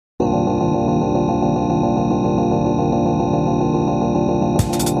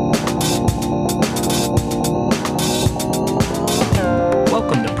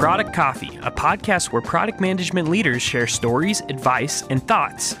About Coffee, a podcast where product management leaders share stories, advice, and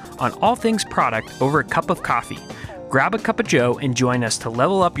thoughts on all things product over a cup of coffee. Grab a cup of joe and join us to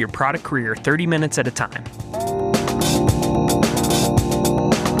level up your product career 30 minutes at a time.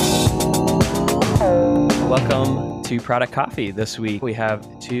 Welcome to Product Coffee. This week we have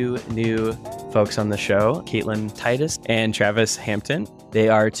two new folks on the show, Caitlin Titus and Travis Hampton. They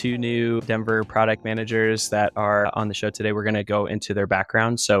are two new Denver product managers that are on the show today. We're going to go into their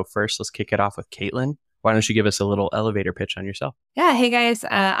background. So first, let's kick it off with Caitlin. Why don't you give us a little elevator pitch on yourself? Yeah. Hey, guys.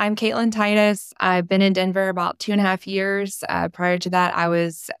 I'm Caitlin Titus. I've been in Denver about 2.5 years. Prior to that, I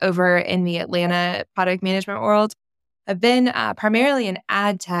was over in the Atlanta product management world. I've been primarily in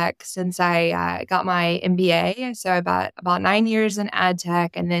ad tech since I got my MBA. So about 9 years in ad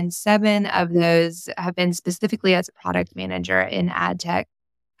tech, and then 7 of those have been specifically as a product manager in ad tech.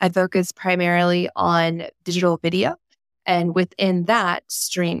 I focus primarily on digital video, and within that,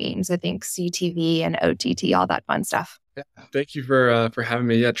 streaming. So I think CTV and OTT, all that fun stuff. Yeah, thank you for having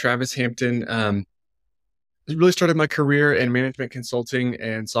me. Yeah, Travis Hampton. Really started my career in management consulting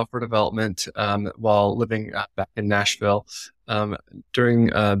and software development while living back in Nashville. During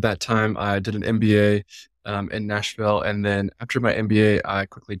that time, I did an MBA in Nashville. And then after my MBA, I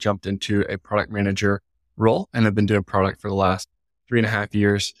quickly jumped into a product manager role and have been doing product for the last 3.5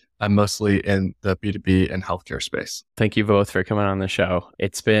 years, mostly in the B2B and healthcare space. Thank you both for coming on the show.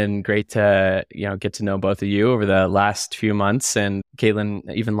 It's been great to get to know both of you over the last few months, and Caitlin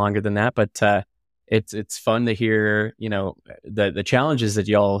even longer than that. But it's fun to hear, the challenges that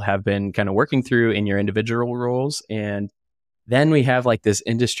y'all have been kind of working through in your individual roles. And then we have like this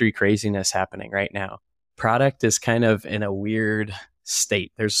industry craziness happening right now. Product is kind of in a weird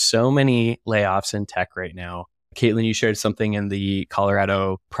state. There's so many layoffs in tech right now. Caitlin, you shared something in the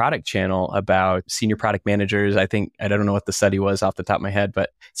Colorado product channel about senior product managers. I don't know what the study was off the top of my head, but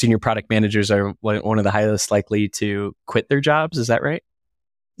senior product managers are one of the highest likely to quit their jobs. Is that right?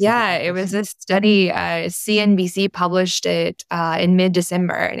 Yeah, it was a study. CNBC published it in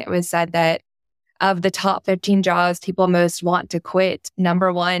mid-December, and it was said that of the top 15 jobs people most want to quit,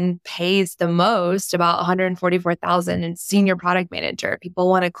 number one pays the most, about $144,000, in senior product manager. People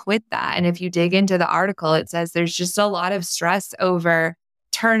want to quit that. And if you dig into the article, it says there's just a lot of stress over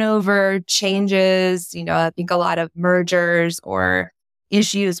turnover, changes, I think a lot of mergers or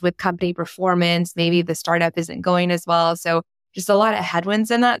issues with company performance. Maybe the startup isn't going as well. So just a lot of headwinds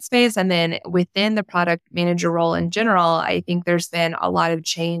in that space. And then within the product manager role in general, I think there's been a lot of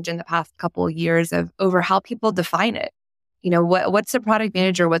change in the past couple of years over how people define it. What's a product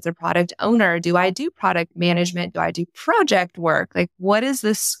manager? What's a product owner? Do I do product management? Do I do project work? Like, what is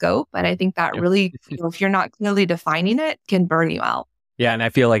the scope? And I think that really, if you're not clearly defining it, can burn you out. Yeah. And I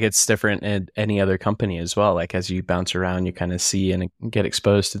feel like it's different in any other company as well. Like as you bounce around, you kind of see and get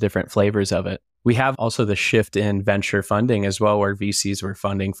exposed to different flavors of it. We have also the shift in venture funding as well, where VCs were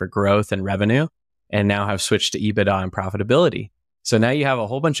funding for growth and revenue and now have switched to EBITDA and profitability. So now you have a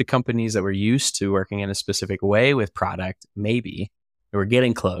whole bunch of companies that were used to working in a specific way with product, maybe, they were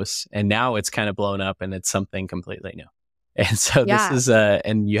getting close, and now it's kind of blown up and it's something completely new. And so This is,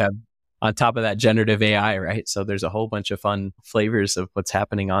 and you have on top of that generative AI, right? So there's a whole bunch of fun flavors of what's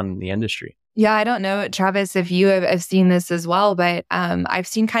happening on in the industry. Yeah, I don't know, Travis, if you have seen this as well, but I've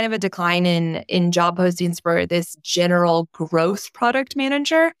seen kind of a decline in job postings for this general growth product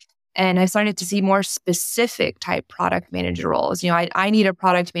manager. And I started to see more specific type product manager roles. I need a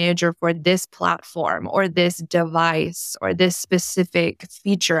product manager for this platform or this device or this specific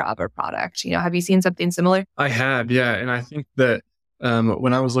feature of a product. Have you seen something similar? I have, yeah. And I think that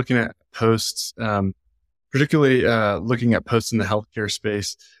when I was looking at posts, particularly looking at posts in the healthcare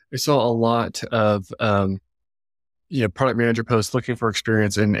space, I saw a lot of product manager posts looking for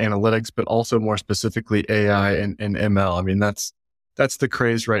experience in analytics, but also more specifically AI and ML. I mean, that's the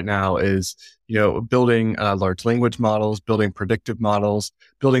craze right now is, building large language models, building predictive models,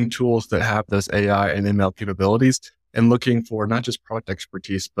 building tools that have those AI and ML capabilities, and looking for not just product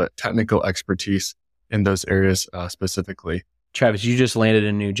expertise, but technical expertise in those areas specifically. Travis, you just landed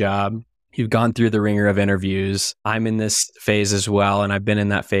a new job. You've gone through the ringer of interviews. I'm in this phase as well, and I've been in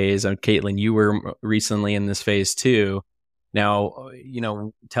that phase. And Caitlin, you were recently in this phase too. Now,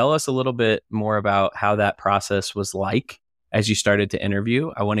 tell us a little bit more about how that process was like as you started to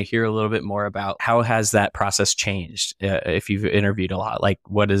interview. I want to hear a little bit more about how has that process changed if you've interviewed a lot. Like,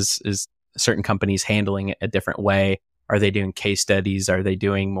 what is certain companies handling it a different way? Are they doing case studies? Are they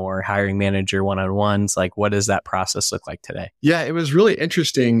doing more hiring manager one-on-ones? Like, what does that process look like today? Yeah, it was really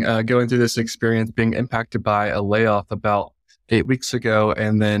interesting going through this experience, being impacted by a layoff about 8 weeks ago,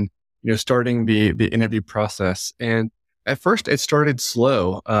 and then starting the interview process. And At first, it started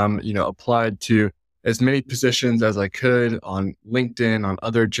slow. Applied to as many positions as I could on LinkedIn, on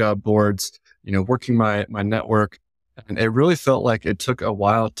other job boards. Working my network, and it really felt like it took a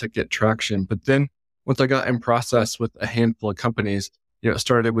while to get traction. But then, once I got in process with a handful of companies, it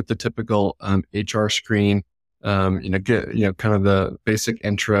started with the typical HR screen. Get kind of the basic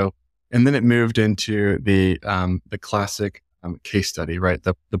intro, and then it moved into the classic case study, right?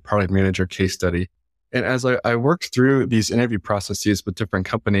 The product manager case study. And as I worked through these interview processes with different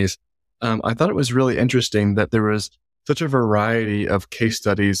companies, I thought it was really interesting that there was such a variety of case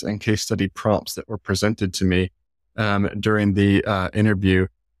studies and case study prompts that were presented to me during the interview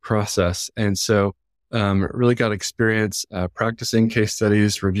process. And so really got experience practicing case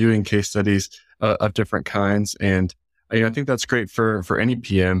studies, reviewing case studies of different kinds. And I think that's great for any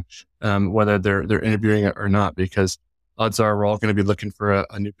PM, whether they're interviewing it or not, because odds are we're all going to be looking for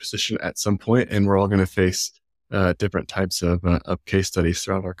a new position at some point, and we're all going to face different types of case studies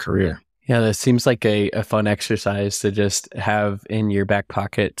throughout our career. Yeah, that seems like a fun exercise to just have in your back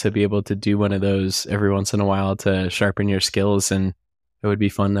pocket, to be able to do one of those every once in a while to sharpen your skills. And it would be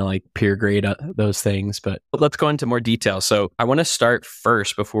fun to like peer grade those things. But let's go into more detail. So I want to start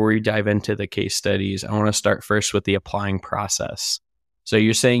first, before we dive into the case studies, I want to start first with the applying process. So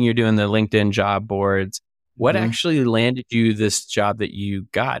you're saying you're doing the LinkedIn job boards. What actually landed you this job that you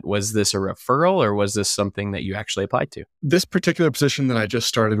got? Was this a referral, or was this something that you actually applied to? This particular position that I just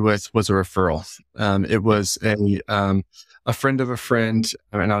started with was a referral. It was a friend of a friend,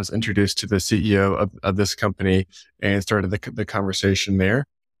 and I was introduced to the CEO of this company and started the conversation there.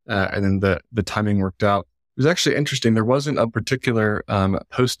 And then the timing worked out. It was actually interesting. There wasn't a particular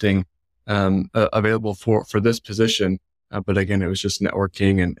posting available for this position. But again, it was just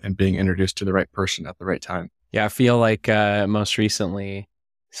networking and being introduced to the right person at the right time. Yeah, I feel like most recently,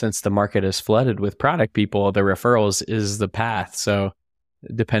 since the market is flooded with product people, the referrals is the path. So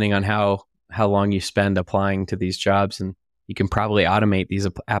depending on how long you spend applying to these jobs, and you can probably automate these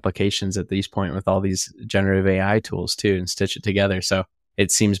applications at this point with all these generative AI tools too, and stitch it together. So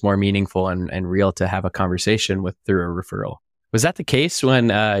it seems more meaningful and real to have a conversation through a referral. Was that the case when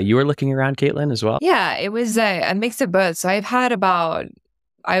you were looking around, Caitlin, as well? Yeah, it was a mix of both. So I've had about,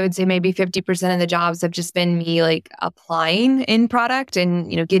 I would say maybe 50% of the jobs have just been me like applying in product and,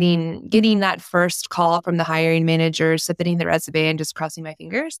 getting that first call from the hiring manager, submitting the resume and just crossing my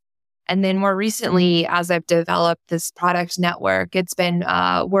fingers. And then more recently, as I've developed this product network, it's been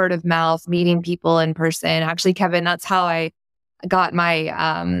word of mouth, meeting people in person. Actually, Kevin, that's how I got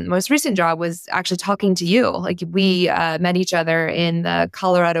my most recent job, was actually talking to you. Like we met each other in the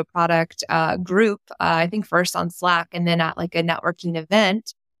Colorado product group, I think first on Slack and then at like a networking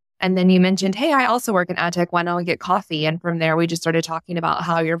event. And then you mentioned, hey, I also work in ad tech. Why don't we get coffee? And from there, we just started talking about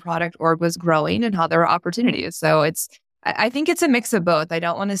how your product org was growing and how there were opportunities. So I think it's a mix of both. I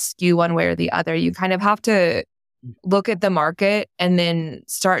don't want to skew one way or the other. You kind of have to look at the market and then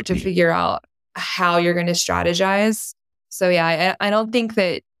start to figure out how you're going to strategize. So yeah, I don't think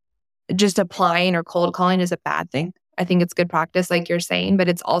that just applying or cold calling is a bad thing. I think it's good practice, like you're saying, but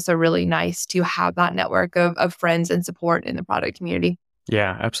it's also really nice to have that network of friends and support in the product community.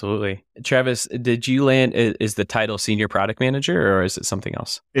 Yeah, absolutely. Travis, did you land, is the title senior product manager, or is it something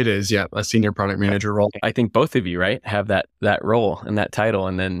else? It is, yeah, a senior product manager role. I think both of you, right, have that role and that title.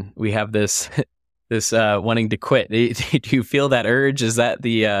 And then we have this wanting to quit. Do you feel that urge? Is that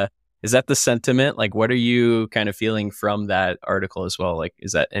the sentiment? Like, what are you kind of feeling from that article as well? Like,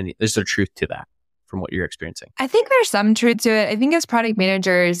 is there truth to that from what you're experiencing? I think there's some truth to it. I think as product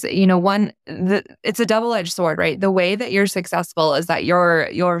managers, it's a double-edged sword, right? The way that you're successful is that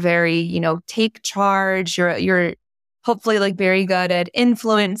you're very, take charge. You're hopefully like very good at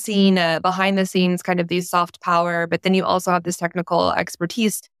influencing behind the scenes, kind of these soft power, but then you also have this technical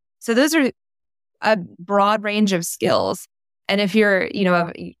expertise. So those are a broad range of skills. And if you're,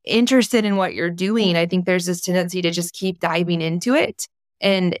 interested in what you're doing, I think there's this tendency to just keep diving into it.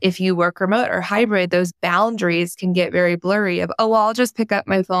 And if you work remote or hybrid, those boundaries can get very blurry of, I'll just pick up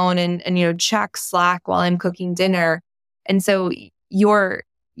my phone and check Slack while I'm cooking dinner. And so you're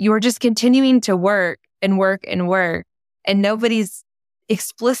just continuing to work and work and work, and nobody's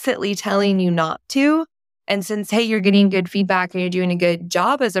explicitly telling you not to. And since, hey, you're getting good feedback and you're doing a good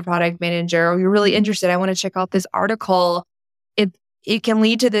job as a product manager, or you're really interested, I want to check out this article, it can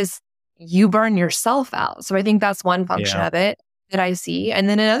lead to this, you burn yourself out. So I think that's one function of it that I see. And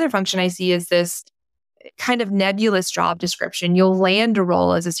then another function I see is this kind of nebulous job description. You'll land a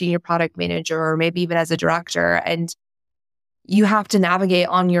role as a senior product manager or maybe even as a director, and you have to navigate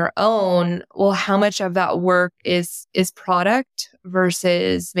on your own. Well, how much of that work is product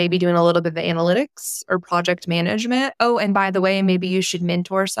versus maybe doing a little bit of analytics or project management. Oh, and by the way, maybe you should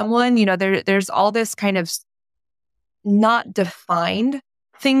mentor someone. There's all this kind of not defined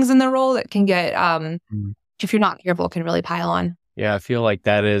things in the role that can get, if you're not careful, can really pile on. Yeah, I feel like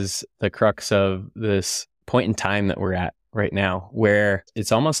that is the crux of this point in time that we're at right now, where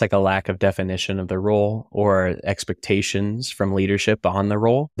it's almost like a lack of definition of the role or expectations from leadership on the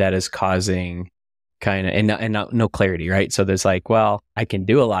role that is causing kind of, and no clarity, right? So there's like, well, I can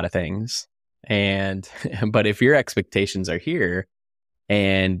do a lot of things. But if your expectations are here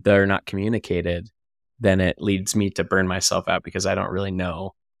and they're not communicated, then it leads me to burn myself out because I don't really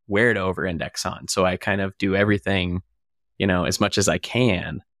know where to over index on. So I kind of do everything, as much as I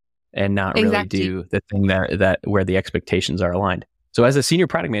can and not really do the thing that where the expectations are aligned. So as a senior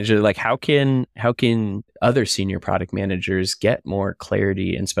product manager, like how can other senior product managers get more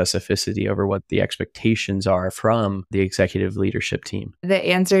clarity and specificity over what the expectations are from the executive leadership team? The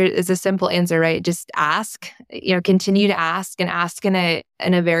answer is a simple answer, right? Just ask, continue to ask and ask in a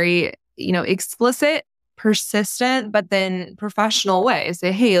very, explicit, persistent, but then professional way.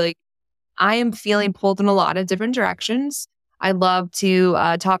 Say, hey, like I am feeling pulled in a lot of different directions. I'd love to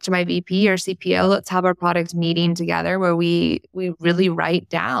talk to my VP or CPO. Let's have a product meeting together where we really write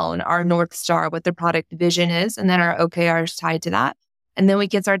down our North Star, what the product vision is, and then our OKRs tied to that. And then we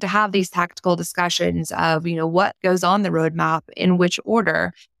can start to have these tactical discussions of, what goes on the roadmap, in which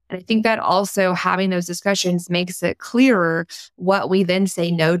order. And I think that also having those discussions makes it clearer what we then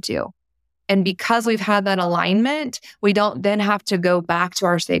say no to. And because we've had that alignment, we don't then have to go back to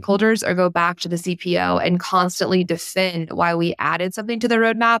our stakeholders or go back to the CPO and constantly defend why we added something to the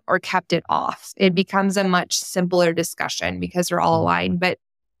roadmap or kept it off. It becomes a much simpler discussion because we're all aligned. But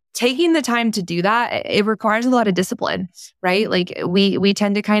taking the time to do that, it requires a lot of discipline, right? Like we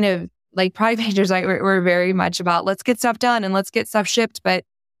tend to kind of, like product managers, like we're very much about let's get stuff done and let's get stuff shipped. But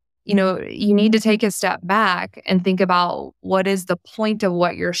you need to take a step back and think about what is the point of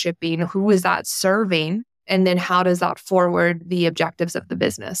what you're shipping, who is that serving, and then how does that forward the objectives of the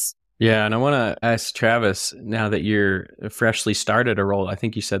business? Yeah, and I want to ask Travis, now that you're freshly started a role, I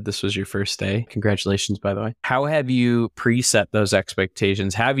think you said this was your first day. Congratulations, by the way. How have you preset those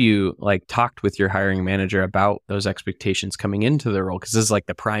expectations? Have you talked with your hiring manager about those expectations coming into the role? Because this is like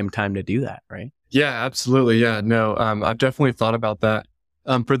the prime time to do that, right? Yeah, absolutely. Yeah, no, I've definitely thought about that.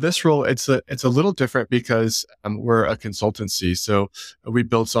 For this role, it's a little different because we're a consultancy. So we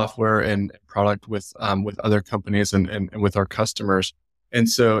build software and product with other companies and with our customers. And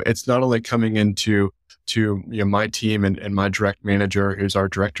so it's not only coming into my team and my direct manager, who's our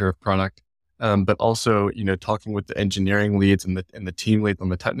director of product, but also talking with the engineering leads and the team leads on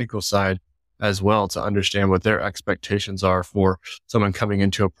the technical side as well to understand what their expectations are for someone coming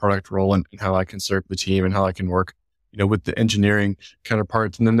into a product role and how I can serve the team and how I can work with the engineering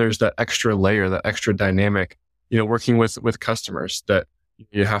counterparts. And then there's that extra layer, that extra dynamic, working with customers that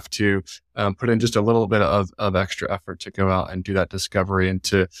you have to put in just a little bit of extra effort to go out and do that discovery and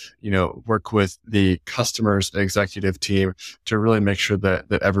to, work with the customer's executive team to really make sure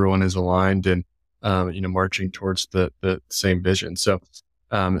that everyone is aligned and, marching towards the same vision. So,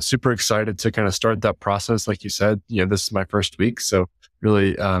 super excited to kind of start that process. Like you said, this is my first week. So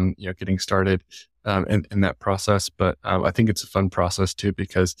really, getting started in that process. But I think it's a fun process too,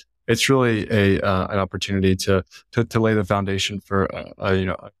 because it's really an opportunity to lay the foundation for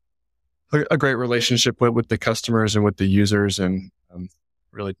a great relationship with the customers and with the users, and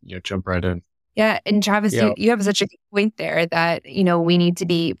really jump right in. Yeah, and Travis, you have such a good point there that we need to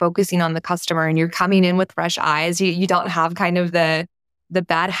be focusing on the customer, and you're coming in with fresh eyes. You don't have kind of the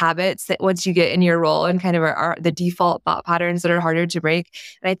bad habits that once you get in your role and kind of are the default thought patterns that are harder to break.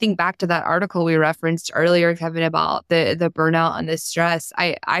 And I think back to that article we referenced earlier, Kevin, about the burnout and the stress.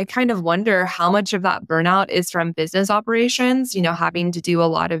 I kind of wonder how much of that burnout is from business operations, having to do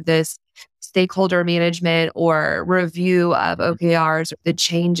a lot of this stakeholder management or review of OKRs, the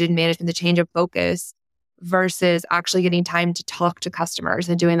change in management, the change of focus, versus actually getting time to talk to customers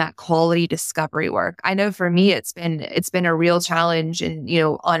and doing that quality discovery work. I know for me, it's been a real challenge and,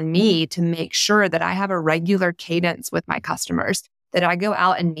 on me to make sure that I have a regular cadence with my customers, that I go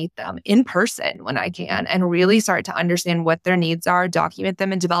out and meet them in person when I can and really start to understand what their needs are, document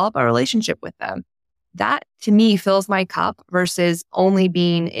them, and develop a relationship with them. That to me fills my cup versus only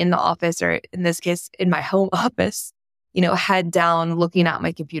being in the office, or in this case, in my home office, head down looking at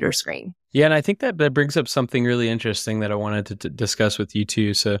my computer screen. Yeah, and I think that brings up something really interesting that I wanted to discuss with you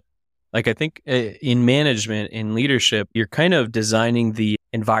too. So, I think in management, in leadership, you're kind of designing the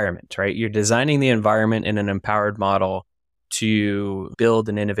environment, right? You're designing the environment in an empowered model to build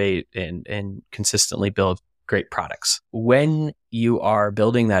and innovate and consistently build great products. When you are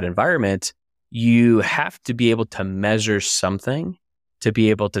building that environment, you have to be able to measure something to be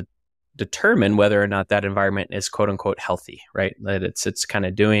able to determine whether or not that environment is quote unquote healthy, right? That it's kind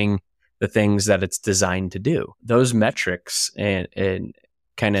of doing the things that it's designed to do. Those metrics and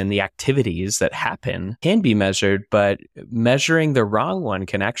kind of in the activities that happen can be measured, but measuring the wrong one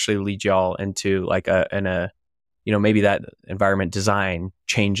can actually lead y'all into like maybe that environment design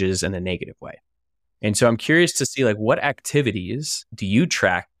changes in a negative way. And so I'm curious to see like what activities do you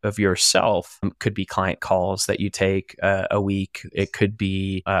track of yourself? Could be client calls that you take a week. It could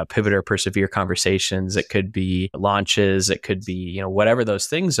be pivot or persevere conversations. It could be launches. It could be, whatever those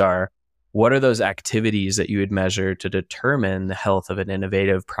things are. What are those activities that you would measure to determine the health of an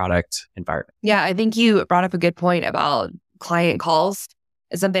innovative product environment? Yeah, I think you brought up a good point about client calls.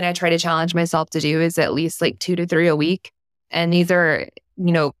 It's something I try to challenge myself to do is at least like 2 to 3 a week. And these are,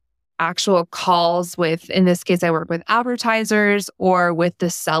 actual calls with, in this case, I work with advertisers or with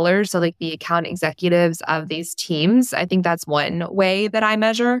the sellers. So like the account executives of these teams. I think that's one way that I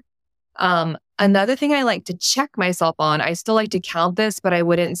measure. Another thing I like to check myself on, I still like to count this, but I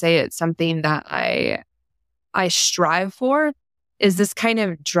wouldn't say it's something that I strive for, is this kind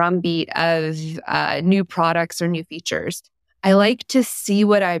of drumbeat of new products or new features. I like to see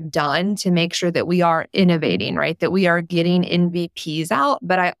what I've done to make sure that we are innovating, right? That we are getting MVPs out.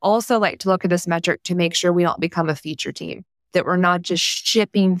 But I also like to look at this metric to make sure we don't become a feature team, that we're not just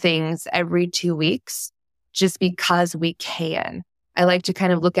shipping things every 2 weeks just because we can. I like to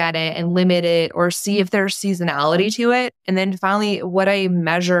kind of look at it and limit it or see if there's seasonality to it. And then finally, what I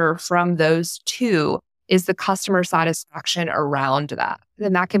measure from those two is the customer satisfaction around that.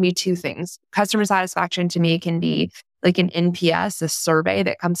 And that can be 2 things. Customer satisfaction to me can be like an NPS, a survey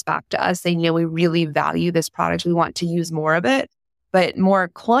that comes back to us saying, we really value this product. We want to use more of it. But more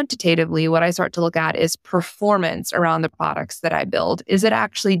quantitatively, what I start to look at is performance around the products that I build. Is it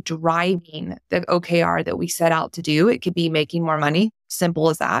actually driving the OKR that we set out to do? It could be making more money,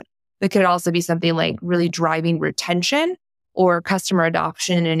 simple as that. It could also be something like really driving retention or customer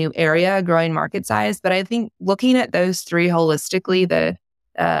adoption in a new area, growing market size. But I think looking at those 3 holistically, the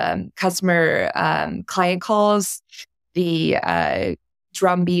customer client calls, the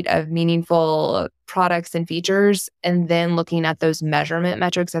drumbeat of meaningful products and features, and then looking at those measurement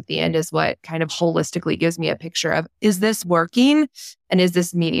metrics at the end is what kind of holistically gives me a picture of, is this working and is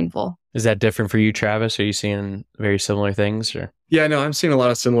this meaningful? Is that different for you, Travis? Are you seeing very similar things? Or? Yeah, no, I'm seeing a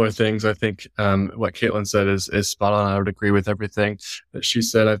lot of similar things. I think what Caitlin said is spot on. I would agree with everything that she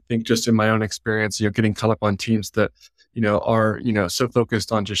said. I think just in my own experience, getting caught up on teams that are, so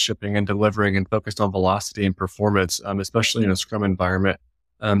focused on just shipping and delivering and focused on velocity and performance, especially in a Scrum environment,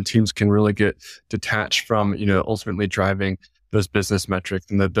 teams can really get detached from, ultimately driving those business metrics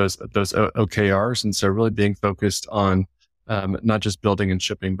and those OKRs. And so really being focused on not just building and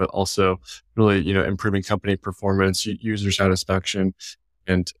shipping, but also really, improving company performance, user satisfaction,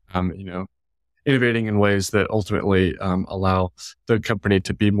 and, innovating in ways that ultimately allow the company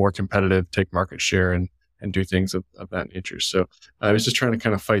to be more competitive, take market share, and do things of that nature. So I was just trying to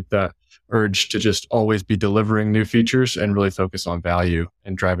kind of fight that urge to just always be delivering new features and really focus on value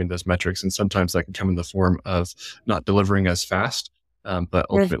and driving those metrics. And sometimes that can come in the form of not delivering as fast, but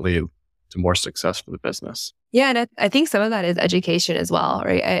ultimately to more success for the business. Yeah, and I think some of that is education as well,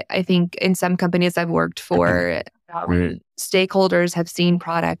 right? I think in some companies I've worked for, stakeholders have seen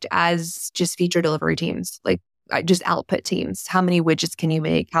product as just feature delivery teams, like just output teams. How many widgets can you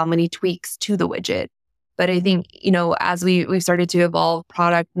make? How many tweaks to the widget? But I think, as we've started to evolve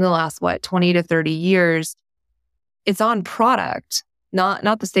product in the last, 20 to 30 years, it's on product, not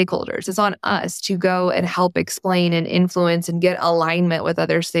the stakeholders. It's on us to go and help explain and influence and get alignment with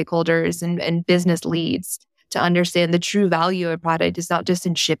other stakeholders and business leads to understand the true value of a product is not just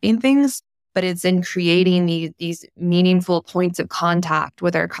in shipping things, but it's in creating these meaningful points of contact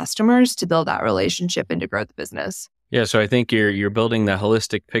with our customers to build that relationship and to grow the business. Yeah, so I think you're building the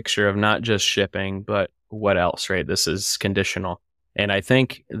holistic picture of not just shipping, but what else, right? This is conditional. And I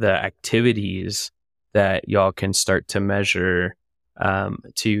think the activities that y'all can start to measure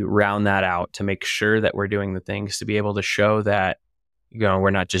to round that out, to make sure that we're doing the things, to be able to show that, we're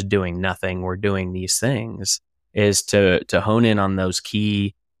not just doing nothing, we're doing these things, is to hone in on those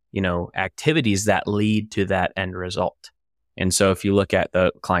key, activities that lead to that end result. And so if you look at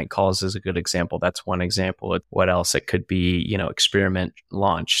the client calls as a good example, that's one example. What else? It could be, experiment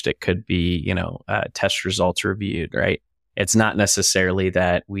launched. It could be, test results reviewed, right? It's not necessarily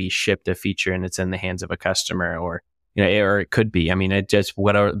that we shipped a feature and it's in the hands of a customer, or it could be. I mean, it just,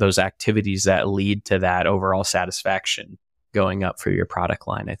 what are those activities that lead to that overall satisfaction going up for your product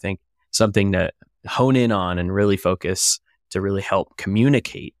line? I think something to hone in on and really focus to really help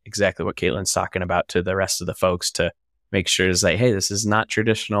communicate exactly what Caitlin's talking about to the rest of the folks, to make sure it's like, hey, this is not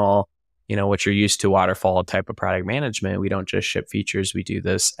traditional, what you're used to waterfall type of product management. We don't just ship features. We do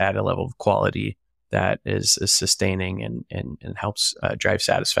this at a level of quality that is sustaining and helps drive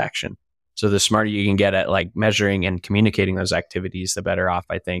satisfaction. So the smarter you can get at like measuring and communicating those activities, the better off,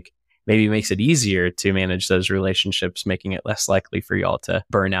 I think. Maybe makes it easier to manage those relationships, making it less likely for y'all to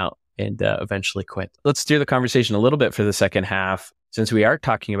burn out and eventually quit. Let's steer the conversation a little bit for the second half. Since we are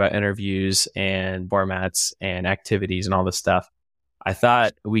talking about interviews and formats and activities and all this stuff, I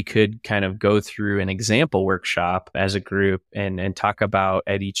thought we could kind of go through an example workshop as a group and talk about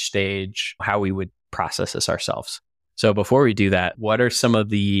at each stage how we would process this ourselves. So before we do that, what are some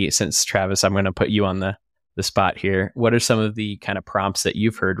of since Travis, I'm going to put you on the spot here. What are some of the kind of prompts that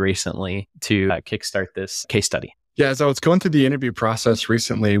you've heard recently to kickstart this case study? Yeah, as I was going through the interview process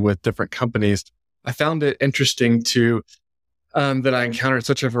recently with different companies, I found it interesting that I encountered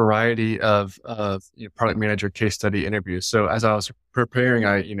such a variety of product manager case study interviews. So as I was preparing,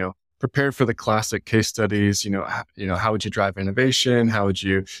 I prepared for the classic case studies. How would you drive innovation? How would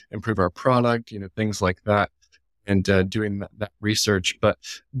you improve our product? Things like that, and doing that research. But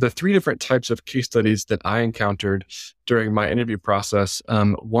the three different types of case studies that I encountered during my interview process,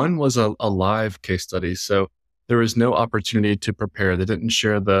 one was a live case study. So there was no opportunity to prepare. They didn't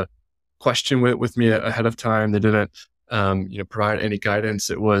share the question with me ahead of time. They didn't provide any guidance.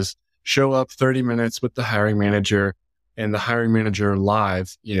 It was show up 30 minutes with the hiring manager, and the hiring manager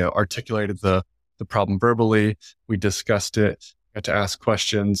live, articulated the problem verbally. We discussed it, got to ask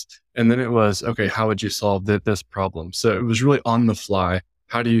questions, and then it was, okay, how would you solve this problem? So it was really on the fly.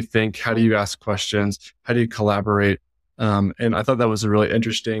 How do you think? How do you ask questions? How do you collaborate? And I thought that was a really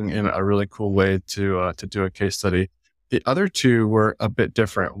interesting and a really cool way to do a case study. The other two were a bit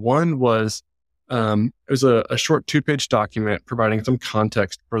different. One was it was a short 2-page document providing some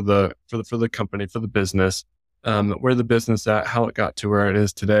context for the company, for the business, where the business at, how it got to where it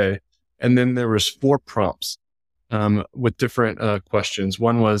is today. And then there was 4 prompts with different questions.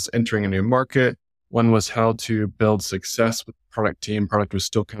 One was entering a new market. One was how to build success with the product team. Product was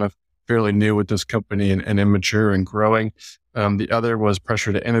still kind of fairly new with this company and immature and growing. The other was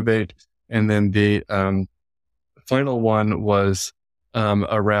pressure to innovate. And then the final one was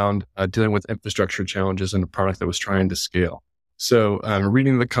around dealing with infrastructure challenges in a product that was trying to scale. So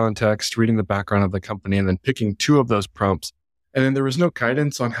reading the context, reading the background of the company, and then picking 2 of those prompts. And then there was no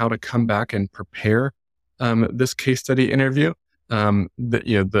guidance on how to come back and prepare this case study interview.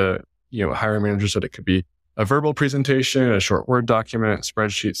 The hiring manager said it could be a verbal presentation, a short Word document,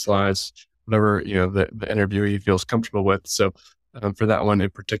 spreadsheet, slides, whatever the interviewee feels comfortable with. So for that one in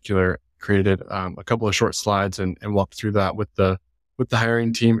particular, created a couple of short slides and walked through that with the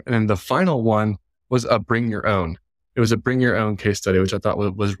hiring team. And then the final one was a bring your own. It was a bring your own case study, which I thought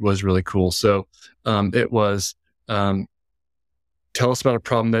was really cool. So it was tell us about a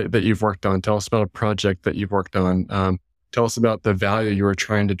problem that you've worked on. Tell us about a project that you've worked on. Tell us about the value you were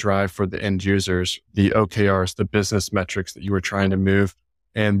trying to drive for the end users, the OKRs, the business metrics that you were trying to move.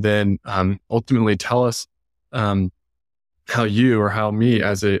 And then ultimately tell us how you or how me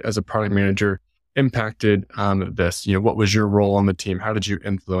as a product manager impacted this. What was your role on the team? How did you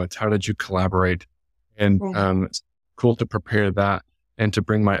influence? How did you collaborate? And it's cool to prepare that and to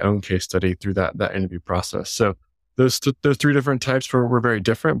bring my own case study through that interview process. So those 3 different types were very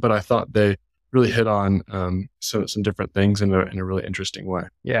different, but I thought they really hit on some different things in a really interesting way.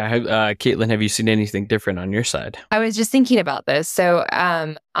 Yeah. Caitlin, have you seen anything different on your side? I was just thinking about this. So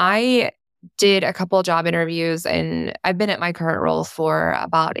I did a couple of job interviews, and I've been at my current role for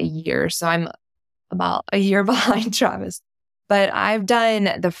about a year. So I'm about a year behind Travis. But I've done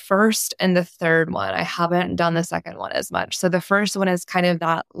the first and the third one. I haven't done the second one as much. So the first one is kind of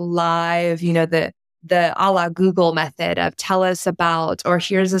that live, the a la Google method of tell us about, or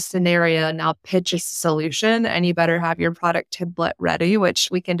here's a scenario, now pitch a solution, and you better have your product template ready, which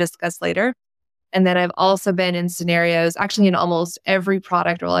we can discuss later. And then I've also been in scenarios, actually in almost every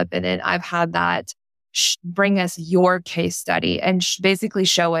product role I've been in, I've had that bring us your case study and basically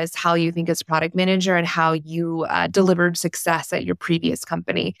show us how you think as a product manager and how you delivered success at your previous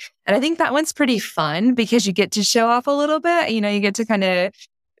company. And I think that one's pretty fun because you get to show off a little bit. You get to kind of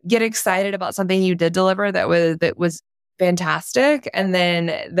get excited about something you did deliver that was fantastic. And then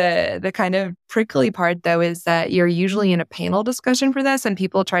the kind of prickly part, though, is that you're usually in a panel discussion for this, and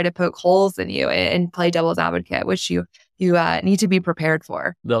people try to poke holes in you and play devil's advocate, which you you need to be prepared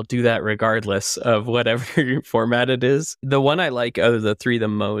for. They'll do that regardless of whatever format it is. The one I like out of the three the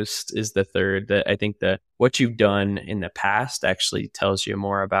most is the third. That I think that what you've done in the past actually tells you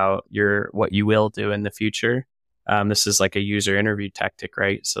more about what you will do in the future. This is like a user interview tactic,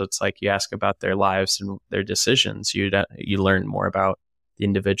 right? So it's like you ask about their lives and their decisions. You learn more about the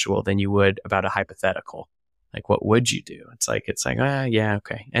individual than you would about a hypothetical. Like, what would you do? It's like, yeah,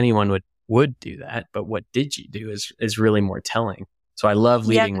 okay. Anyone would do that, but what did you do is really more telling. So I love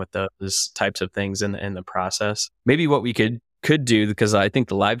leading with those types of things in the process. Maybe what we could do, because I think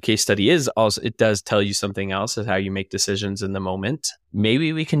the live case study is also, it does tell you something else, is how you make decisions in the moment.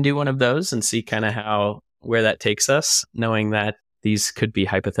 Maybe we can do one of those and see kind of where that takes us, knowing that these could be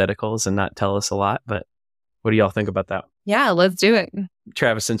hypotheticals and not tell us a lot. But what do y'all think about that? Yeah, let's do it.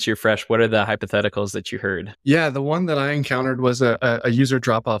 Travis, since you're fresh, what are the hypotheticals that you heard? Yeah, the one that I encountered was a user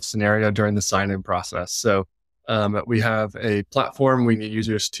drop-off scenario during the sign-in process. So we have a platform. We need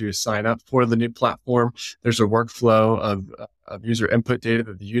users to sign up for the new platform. There's a workflow of user input data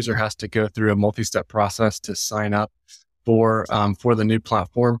that the user has to go through a multi-step process to sign up for the new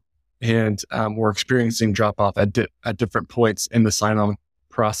platform. And we're experiencing drop-off at different points in the sign-on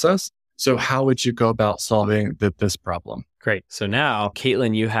process. So how would you go about solving this problem? Great. So now,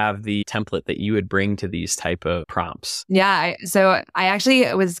 Caitlin, you have the template that you would bring to these type of prompts. Yeah. So I actually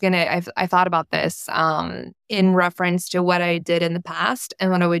I thought about this in reference to what I did in the past and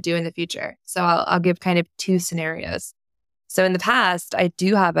what I would do in the future. So I'll give kind of two scenarios. So in the past, I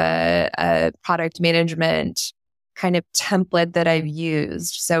do have a product management kind of template that I've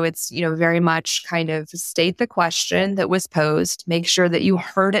used. So it's, very much kind of state the question that was posed, make sure that you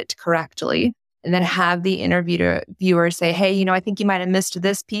heard it correctly, and then have the interviewer say, hey, I think you might have missed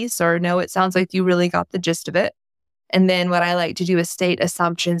this piece, or no, it sounds like you really got the gist of it. And then what I like to do is state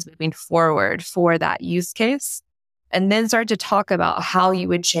assumptions moving forward for that use case, and then start to talk about how you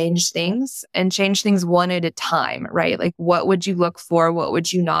would change things and change things one at a time, right? Like, what would you look for? What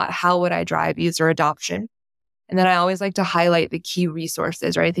would you not? How would I drive user adoption? And then I always like to highlight the key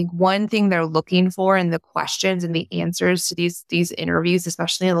resources, right? I think one thing they're looking for in the questions and the answers to these interviews,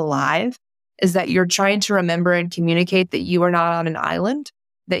 especially in the live, is that you're trying to remember and communicate that you are not on an island,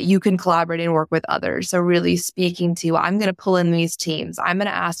 that you can collaborate and work with others. So really speaking to, I'm going to pull in these teams. I'm going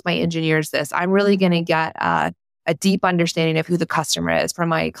to ask my engineers this. I'm really going to get a deep understanding of who the customer is from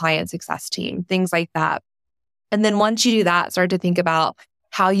my client success team, things like that. And then once you do that, start to think about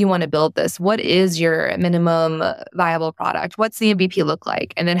how you want to build this. What is your minimum viable product? What's the MVP look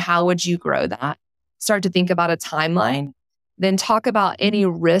like? And then how would you grow that? Start to think about a timeline. Then talk about any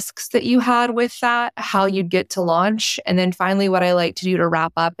risks that you had with that, how you'd get to launch. And then finally, what I like to do to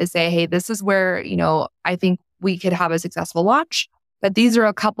wrap up is say, hey, this is where, I think we could have a successful launch. But these are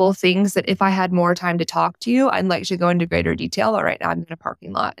a couple of things that if I had more time to talk to you, I'd like to go into greater detail. But right now I'm in a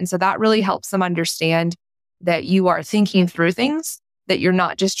parking lot. And so that really helps them understand that you are thinking through things, that you're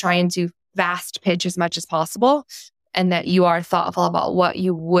not just trying to fast pitch as much as possible, and that you are thoughtful about what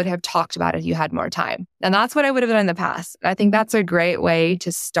you would have talked about if you had more time. And that's what I would have done in the past. I think that's a great way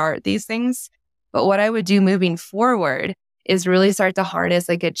to start these things. But what I would do moving forward is really start to harness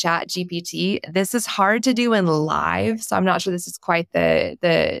like a chat GPT. This is hard to do in live, so I'm not sure this is quite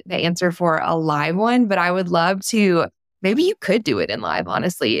the answer for a live one, but I would love to, maybe you could do it in live,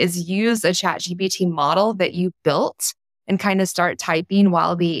 honestly, is use a chat GPT model that you built and kind of start typing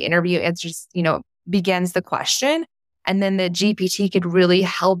while the interview answers, begins the question. And then the GPT could really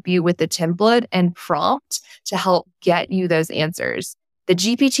help you with the template and prompt to help get you those answers. The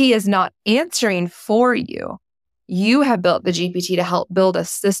GPT is not answering for you. You have built the GPT to help build a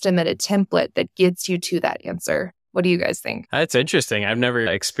system and a template that gets you to that answer. What do you guys think? That's interesting. I've never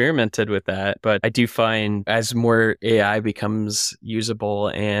experimented with that, but I do find as more AI becomes usable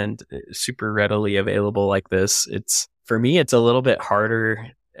and super readily available like this, for me, it's a little bit harder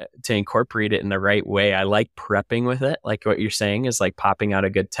to incorporate it in the right way. I like prepping with it. Like what you're saying is like popping out a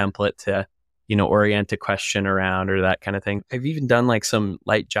good template to, orient a question around or that kind of thing. I've even done like some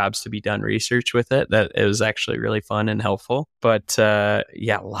light jobs to be done research with it that it was actually really fun and helpful. But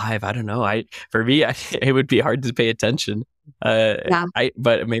live, I don't know. For me, it would be hard to pay attention.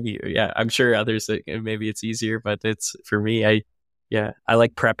 But maybe, I'm sure others, maybe it's easier, but it's for me, I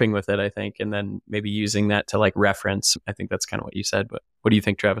like prepping with it, I think, and then maybe using that to like reference. I think that's kind of what you said, but what do you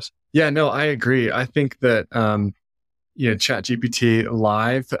think, Travis? Yeah, no, I agree. I think that, Chat GPT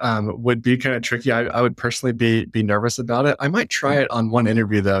live would be kind of tricky. I would personally be nervous about it. I might try it on one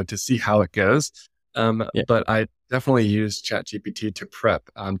interview though, to see how it goes. But I definitely use Chat GPT to prep,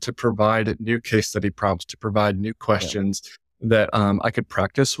 to provide new case study prompts, to provide new questions that I could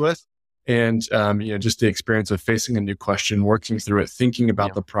practice with. and just the experience of facing a new question, working through it, thinking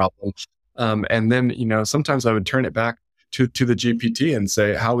about the problem. And then, sometimes I would turn it back to the GPT and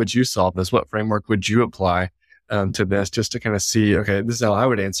say, how would you solve this? What framework would you apply to this, just to kind of see, okay, this is how I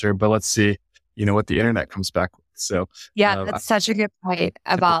would answer, but let's see, what the internet comes back with. So yeah, that's such a good point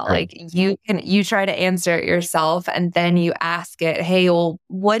about like you try to answer it yourself and then you ask it, hey, well,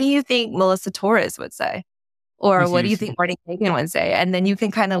 what do you think Melissa Torres would say? Or what do you think Marty Kagan would say? And then you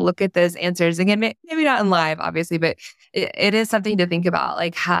can kind of look at those answers again, maybe not in live, obviously, but it is something to think about.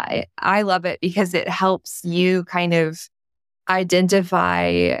 Like, I love it because it helps you kind of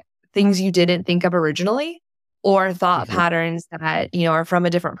identify things you didn't think of originally or thought patterns that, are from a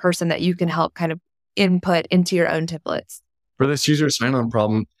different person that you can help kind of input into your own templates. For this user sign-on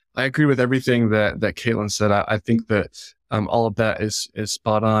problem, I agree with everything that Caitlin said. I think that all of that is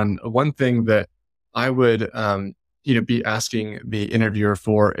spot on. One thing that I would be asking the interviewer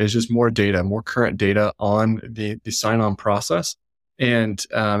for is just more data, more current data on the sign-on process. And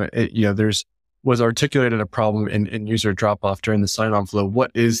there's was articulated a problem in user drop-off during the sign-on flow.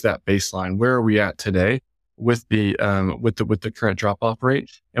 What is that baseline? Where are we at today with the current drop-off rate,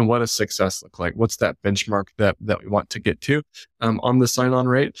 and what does success look like? What's that benchmark that we want to get to on the sign-on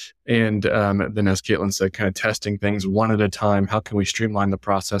rate? And then, as Caitlin said, kind of testing things one at a time. How can we streamline the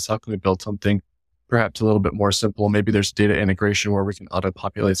process? How can we build something perhaps a little bit more simple? Maybe there's data integration where we can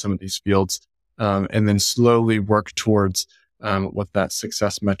auto-populate some of these fields, and then slowly work towards what that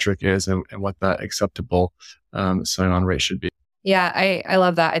success metric is and what that acceptable sign-on rate should be. Yeah, I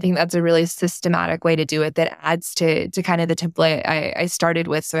love that. I think that's a really systematic way to do it that adds to kind of the template I started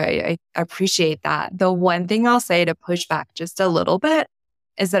with. So I appreciate that. The one thing I'll say to push back just a little bit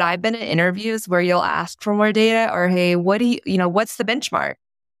is that I've been in interviews where you'll ask for more data or, hey, what do what's the benchmark?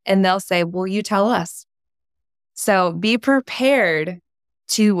 And they'll say, well, you tell us. So be prepared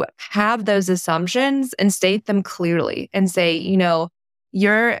to have those assumptions and state them clearly and say,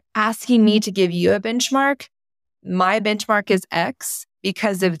 you're asking me to give you a benchmark. My benchmark is X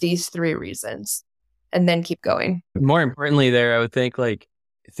because of these 3 reasons, and then keep going. More importantly there, I would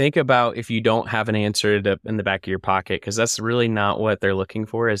think about if you don't have an answer in the back of your pocket, because that's really not what they're looking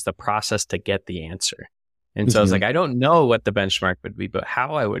for, is the process to get the answer. And so I was like, I don't know what the benchmark would be, but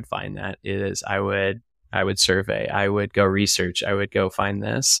how I would find that is I would survey, I would go research, I would go find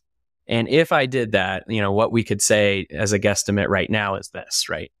this. And if I did that, what we could say as a guesstimate right now is this,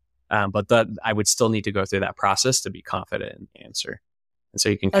 right? But I would still need to go through that process to be confident in the answer. And so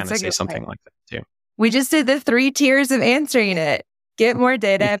you can kind of say something like that too. We just did the 3 tiers of answering it. Get more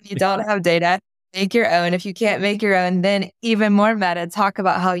data. If you don't have data, make your own. If you can't make your own, then even more meta, talk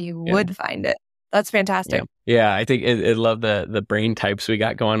about how you would find it. That's fantastic. Yeah, I think I love the brain types we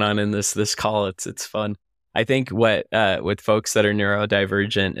got going on in this call. It's fun. I think with folks that are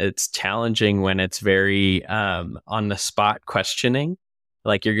neurodivergent, it's challenging when it's very on the spot questioning.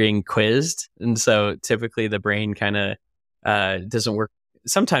 Like you're getting quizzed. And so typically the brain kind of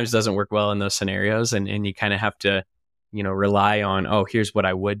sometimes doesn't work well in those scenarios. And you kind of have to, rely on, here's what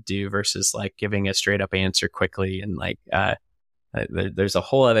I would do versus like giving a straight up answer quickly. And like, there's a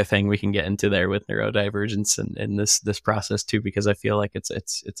whole other thing we can get into there with neurodivergence and this process too, because I feel like it's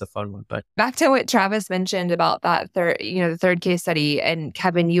a fun one. But back to what Travis mentioned about that the third case study, and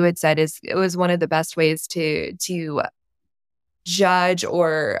Kevin, you had said it was one of the best ways to judge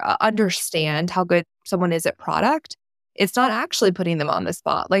or understand how good someone is at product. It's not actually putting them on the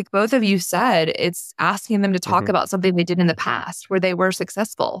spot. Like both of you said, it's asking them to talk about something they did in the past where they were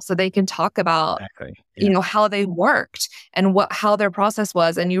successful. So they can talk about, how they worked and how their process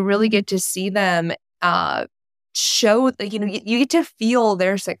was. And you really get to see them show, you get to feel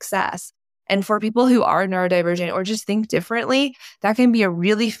their success. And for people who are neurodivergent or just think differently, that can be a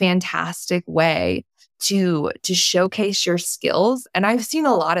really fantastic way to showcase your skills. And I've seen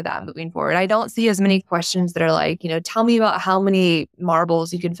a lot of that moving forward. I don't see as many questions that are like, tell me about how many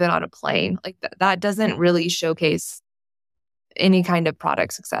marbles you can fit on a plane. Like that doesn't really showcase any kind of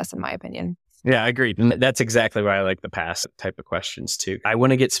product success, in my opinion. Yeah, I agree. And that's exactly why I like the pass type of questions too. I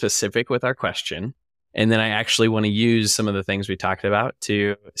want to get specific with our question. And then I actually want to use some of the things we talked about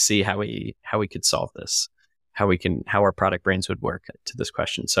to see how we could solve this, how our product brains would work to this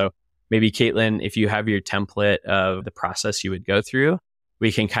question. So maybe Caitlin, if you have your template of the process you would go through, we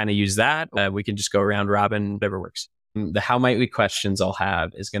can kind of use that. We can just go around robin, whatever works. The how might we questions I'll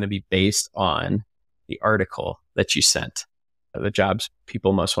have is going to be based on the article that you sent, the jobs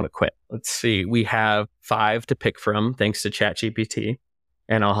people most want to quit. Let's see. We have 5 to pick from, thanks to ChatGPT.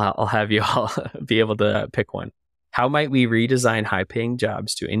 And I'll have you all be able to pick one. How might we redesign high-paying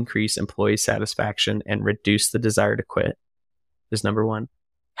jobs to increase employee satisfaction and reduce the desire to quit? Is number 1.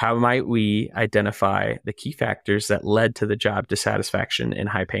 how might we identify the key factors that led to the job dissatisfaction in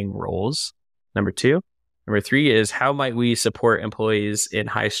high-paying roles? Number 2. Number 3 is how might we support employees in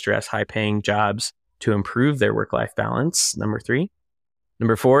high-stress, high-paying jobs to improve their work-life balance? Number 3.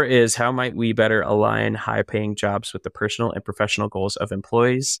 Number 4 is how might we better align high-paying jobs with the personal and professional goals of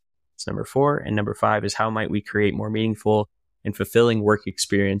employees? That's number 4. And number 5 is how might we create more meaningful and fulfilling work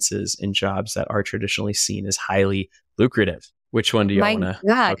experiences in jobs that are traditionally seen as highly lucrative? Which one do y'all want to?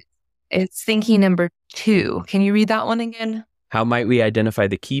 God, it's thinking number 2. Can you read that one again? How might we identify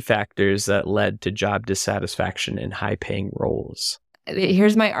the key factors that led to job dissatisfaction in high-paying roles?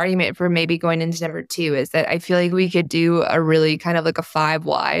 Here's my argument for maybe going into number 2 is that I feel like we could do a really kind of like a 5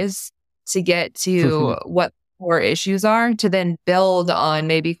 whys to get to what core issues are to then build on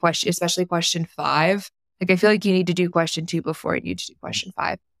maybe especially question 5. Like I feel like you need to do question 2 before you need to do question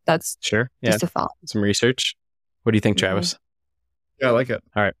 5. That's just a thought. Some research. What do you think, Travis? Yeah, I like it.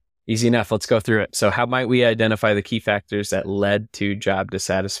 All right. Easy enough. Let's go through it. So how might we identify the key factors that led to job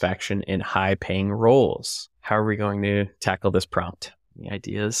dissatisfaction in high-paying roles? How are we going to tackle this prompt? Any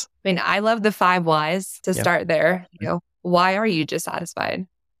ideas? I mean, I love the 5 whys to start there. You know, why are you dissatisfied?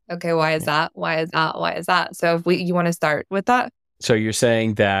 Okay, why is that? Why is that? Why is that? So if you want to start with that. So you're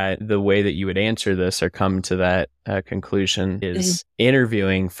saying that the way that you would answer this or come to that conclusion is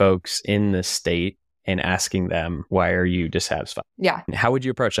interviewing folks in the state and asking them, why are you dissatisfied? Yeah. How would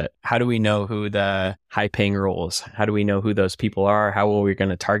you approach it? How do we know who the high-paying roles? How do we know who those people are? How are we going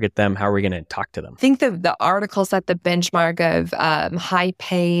to target them? How are we going to talk to them? I think the article set the benchmark of high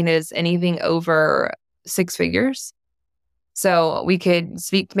paying is anything over 6 figures. So we could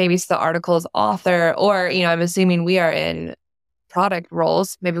speak maybe to the article's author, or, you know, I'm assuming we are in product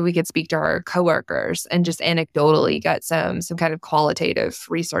roles. Maybe we could speak to our coworkers and just anecdotally get some kind of qualitative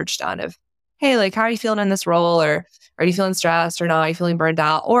research done of, hey, like, how are you feeling in this role? Or are you feeling stressed or not? Are you feeling burned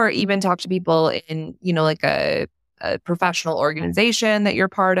out? Or even talk to people in, you know, like a professional organization that you're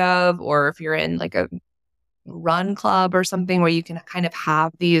part of, or if you're in like a run club or something where you can kind of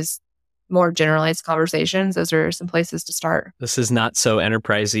have these more generalized conversations. Those are some places to start. This is not so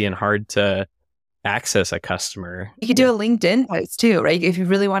enterprisey and hard to access a customer. You could do a LinkedIn post too, right? If you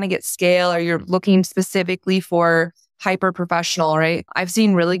really want to get scale or you're looking specifically for hyper professional, right? I've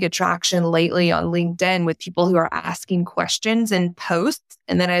seen really good traction lately on LinkedIn with people who are asking questions in posts.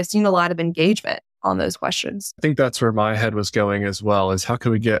 And then I've seen a lot of engagement on those questions. I think that's where my head was going as well, is how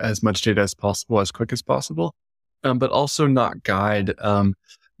can we get as much data as possible, as quick as possible, but also not guide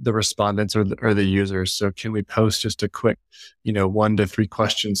the respondents or the users. So can we post just a quick, 1 to 3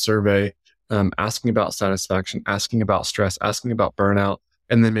 question survey, asking about satisfaction, asking about stress, asking about burnout,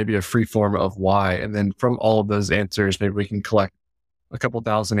 and then maybe a free form of why. And then from all of those answers, maybe we can collect a couple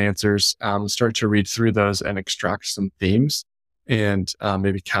thousand answers, start to read through those and extract some themes, and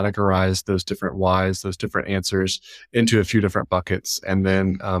maybe categorize those different whys, those different answers into a few different buckets, and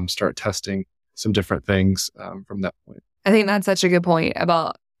then start testing some different things from that point. I think that's such a good point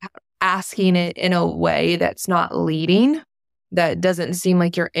about asking it in a way that's not leading, that doesn't seem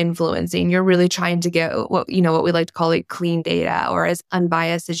like you're influencing. You're really trying to get what we like to call like clean data, or as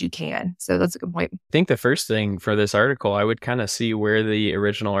unbiased as you can. So that's a good point. I think the first thing for this article, I would kind of see where the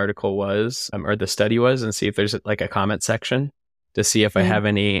original article was or the study was, and see if there's like a comment section to see if I have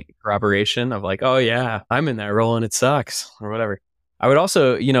any corroboration of like, oh yeah, I'm in that role and it sucks or whatever. I would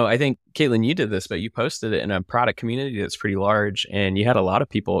also, I think, Caitlin, you did this, but you posted it in a product community that's pretty large, and you had a lot of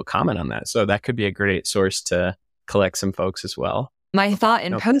people comment on that. So that could be a great source to collect some folks as well. My thought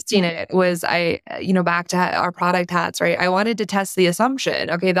in posting it was back to our product hats, right? I wanted to test the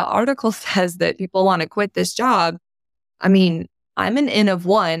assumption. Okay, the article says that people want to quit this job. I mean, I'm an N of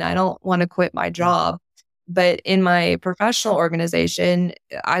 1. I don't want to quit my job. But in my professional organization,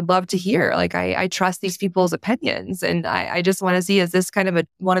 I'd love to hear, like, I trust these people's opinions. And I just want to see, is this kind of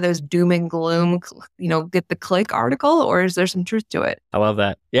one of those doom and gloom, get the click article, or is there some truth to it? I love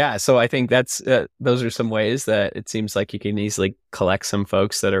that. Yeah. So I think that's, those are some ways that it seems like you can easily collect some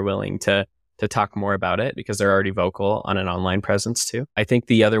folks that are willing to talk more about it, because they're already vocal on an online presence too. I think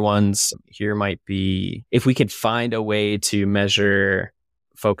the other ones here might be, if we could find a way to measure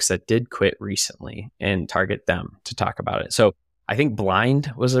folks that did quit recently and target them to talk about it. So I think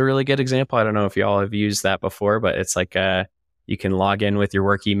Blind was a really good example. I don't know if y'all have used that before, but it's like you can log in with your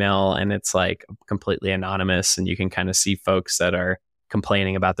work email and it's like completely anonymous, and you can kind of see folks that are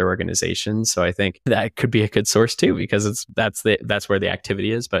complaining about their organization. So I think that could be a good source too, because that's where the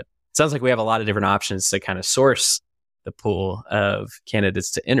activity is. But it sounds like we have a lot of different options to kind of source the pool of candidates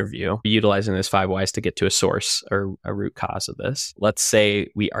to interview, utilizing this 5 whys to get to a source or a root cause of this. Let's say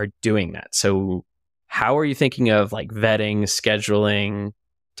we are doing that. So how are you thinking of like vetting, scheduling,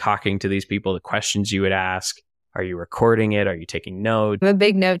 talking to these people, the questions you would ask? Are you recording it? Are you taking notes? I'm a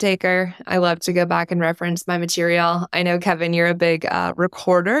big note taker. I love to go back and reference my material. I know, Kevin, you're a big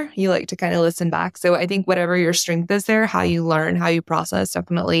recorder. You like to kind of listen back. So I think whatever your strength is there, how you learn, how you process,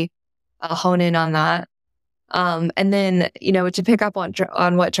 definitely hone in on that. And then, to pick up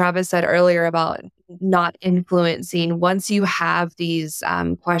on what Travis said earlier about not influencing, once you have these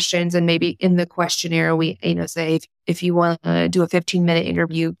questions, and maybe in the questionnaire, we, say if you want to do a 15-minute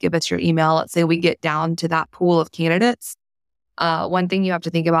interview, give us your email. Let's say we get down to that pool of candidates. One thing you have to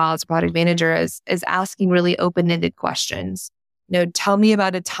think about as a product manager is asking really open-ended questions. Tell me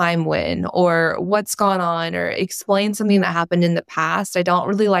about a time when, or what's gone on, or explain something that happened in the past. I don't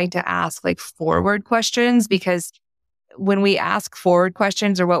really like to ask like forward questions, because when we ask forward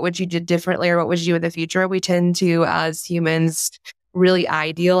questions, or what would you do differently, or what would you do in the future, we tend to, as humans, really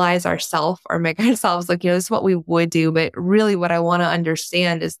idealize ourselves or make ourselves like, this is what we would do. But really what I want to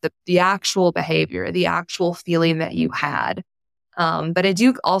understand is the actual behavior, the actual feeling that you had. But I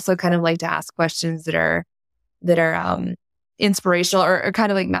do also kind of like to ask questions that are inspirational, or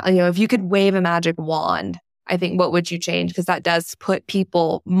kind of like, if you could wave a magic wand, I think, what would you change? Because that does put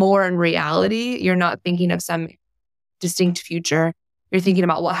people more in reality. You're not thinking of some distinct future. You're thinking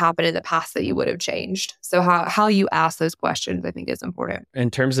about what happened in the past that you would have changed. So how you ask those questions, I think, is important. In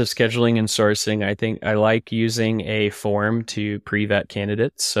terms of scheduling and sourcing, I think I like using a form to pre-vet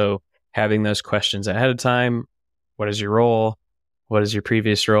candidates. So having those questions ahead of time. What is your role? What is your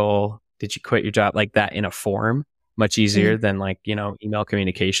previous role? Did you quit your job? Like that in a form. Much easier than email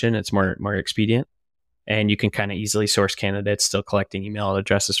communication. It's more expedient, and you can kind of easily source candidates, still collecting email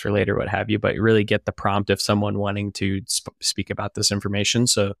addresses for later, what have you, but you really get the prompt of someone wanting to speak about this information.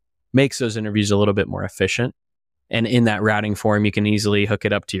 So makes those interviews a little bit more efficient. And in that routing form, you can easily hook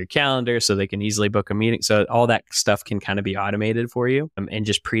it up to your calendar so they can easily book a meeting. So all that stuff can kind of be automated for you, and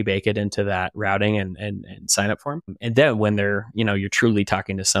just pre-bake it into that routing and sign up form. And then when they're, you're truly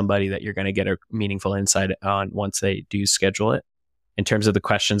talking to somebody that you're going to get a meaningful insight on once they do schedule it. In terms of the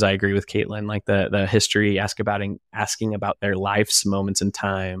questions, I agree with Caitlin, like the history, asking about their life's moments in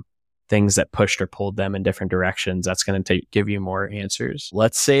time, things that pushed or pulled them in different directions. That's going to give you more answers.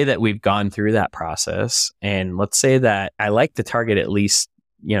 Let's say that we've gone through that process, and let's say that I like to target at least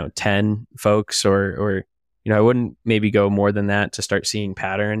 10 folks, or I wouldn't maybe go more than that to start seeing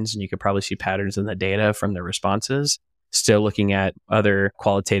patterns. And you could probably see patterns in the data from the responses. Still looking at other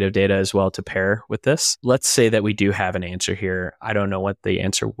qualitative data as well to pair with this. Let's say that we do have an answer here. I don't know what the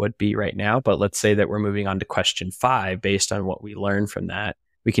answer would be right now, but let's say that we're moving on to question 5 based on what we learned from that.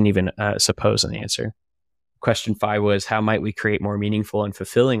 We can even suppose an answer. Question 5 was, how might we create more meaningful and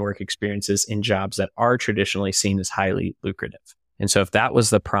fulfilling work experiences in jobs that are traditionally seen as highly lucrative? And so if that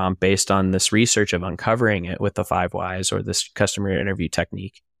was the prompt based on this research of uncovering it with the 5 whys or this customer interview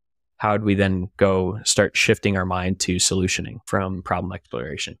technique, how would we then go start shifting our mind to solutioning from problem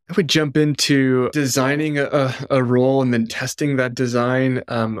exploration? I would jump into designing a role and then testing that design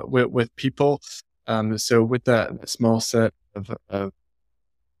with people. So with that small set of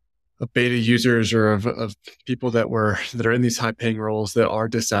beta users, or of people that are in these high paying roles that are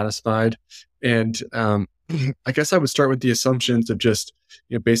dissatisfied. And I guess I would start with the assumptions of just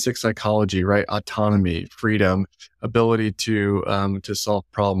basic psychology, right? Autonomy, freedom, ability to solve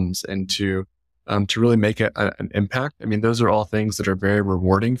problems, and to really make an impact. I mean, those are all things that are very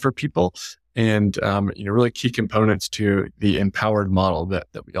rewarding for people, and really key components to the empowered model that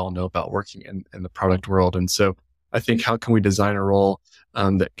we all know about working in the product world. And so I think, how can we design a role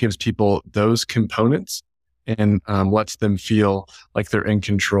that gives people those components and lets them feel like they're in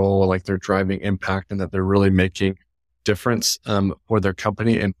control, like they're driving impact, and that they're really making difference for their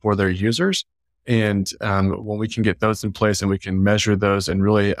company and for their users. And when we can get those in place and we can measure those and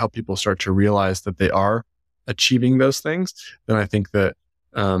really help people start to realize that they are achieving those things, then I think that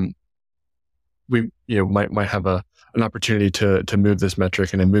we might have an opportunity to move this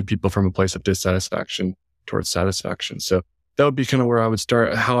metric and then move people from a place of dissatisfaction towards satisfaction. So that would be kind of where I would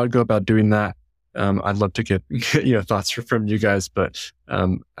start. How I'd go about doing that, I'd love to get thoughts from you guys, but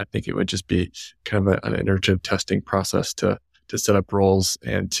I think it would just be kind of an iterative testing process to set up roles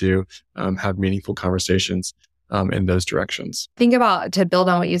and to have meaningful conversations in those directions. Think about, to build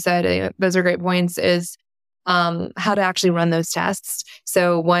on what you said, those are great points, is how to actually run those tests.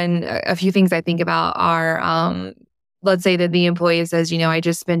 So a few things I think about are, let's say that the employee says, I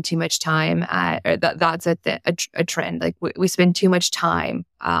just spend too much time that's a trend. Like we spend too much time.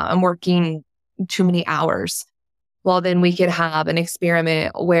 I'm working too many hours. Well, then we could have an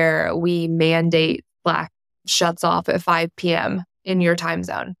experiment where we mandate Slack shuts off at 5 p.m. in your time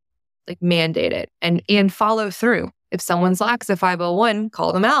zone, like mandate it and follow through. If someone slacks a 501,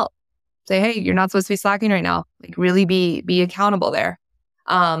 call them out. Say, hey, you're not supposed to be slacking right now. Like really be accountable there.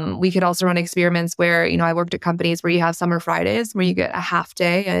 We could also run experiments where, I worked at companies where you have summer Fridays where you get a half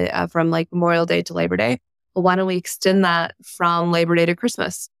day from like Memorial Day to Labor Day. Well, why don't we extend that from Labor Day to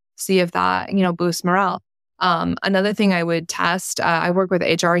Christmas? See if that, boosts morale. Another thing I would test, I work with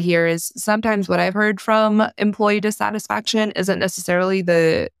HR here, is sometimes what I've heard from employee dissatisfaction isn't necessarily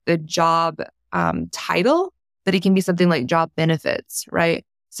the job title, but it can be something like job benefits, right?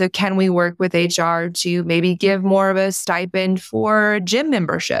 So can we work with HR to maybe give more of a stipend for gym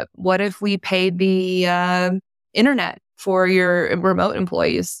membership? What if we paid the internet for your remote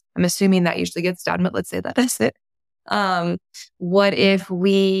employees? I'm assuming that usually gets done, but let's say that is it. What if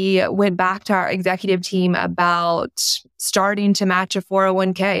we went back to our executive team about starting to match a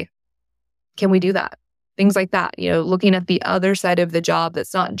 401k? Can we do that? Things like that, looking at the other side of the job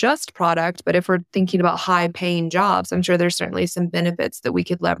that's not just product, but if we're thinking about high paying jobs, I'm sure there's certainly some benefits that we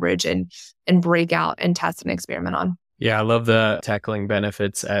could leverage and break out and test and experiment on. Yeah, I love the tackling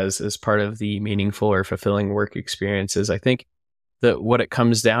benefits as part of the meaningful or fulfilling work experiences. I think that what it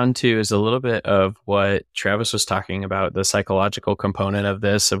comes down to is a little bit of what Travis was talking about, the psychological component of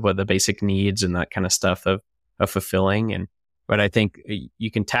this, of what the basic needs and that kind of stuff of fulfilling. But I think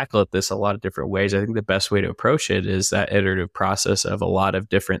you can tackle it this a lot of different ways. I think the best way to approach it is that iterative process of a lot of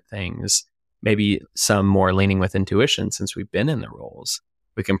different things, maybe some more leaning with intuition since we've been in the roles.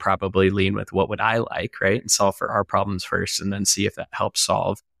 We can probably lean with what would I like, right? And solve for our problems first and then see if that helps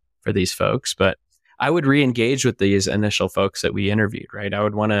solve for these folks. But I would re-engage with these initial folks that we interviewed, right? I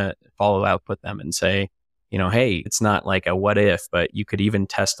would want to follow up with them and say, hey, it's not like a what if, but you could even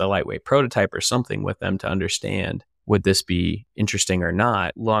test a lightweight prototype or something with them to understand, would this be interesting or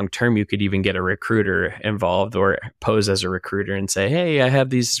not? Long term, you could even get a recruiter involved or pose as a recruiter and say, hey, I have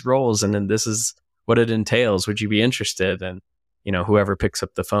these roles and then this is what it entails. Would you be interested? And, whoever picks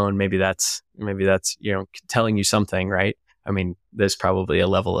up the phone, maybe that's, telling you something, right? I mean, there's probably a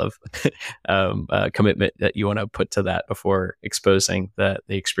level of commitment that you want to put to that before exposing the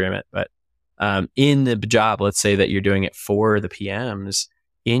experiment. But in the job, let's say that you're doing it for the PMs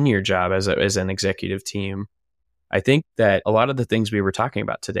in your job as an executive team, I think that a lot of the things we were talking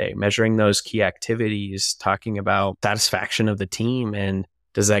about today, measuring those key activities, talking about satisfaction of the team, and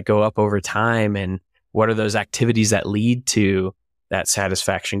does that go up over time? And what are those activities that lead to that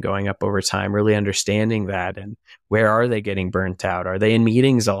satisfaction going up over time, really understanding that, and where are they getting burnt out? Are they in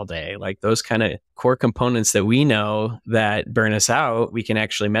meetings all day? Like those kind of core components that we know that burn us out, we can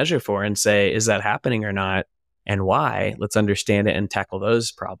actually measure for and say, is that happening or not? And why? Let's understand it and tackle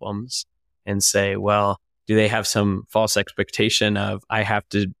those problems and say, well, do they have some false expectation of I have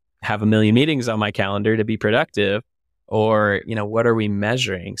to have a million meetings on my calendar to be productive? Or, what are we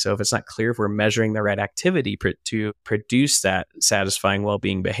measuring? So if it's not clear if we're measuring the right activity to produce that satisfying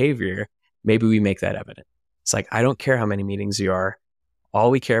well-being behavior, maybe we make that evident. It's like, I don't care how many meetings you are.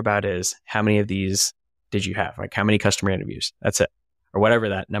 All we care about is how many of these did you have? Like how many customer interviews? That's it. Or whatever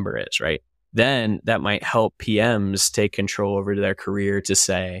that number is, right? Then that might help PMs take control over their career to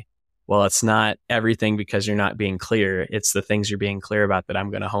say, well, it's not everything because you're not being clear. It's the things you're being clear about that I'm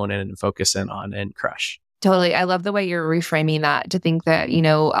going to hone in and focus in on and crush. Totally. I love the way you're reframing that to think that,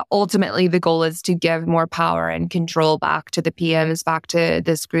 ultimately the goal is to give more power and control back to the PMs, back to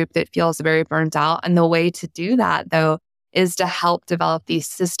this group that feels very burnt out. And the way to do that, though, is to help develop these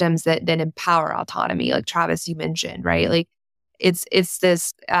systems that then empower autonomy, like Travis, you mentioned, right? Like it's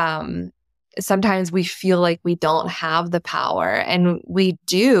this, sometimes we feel like we don't have the power, and we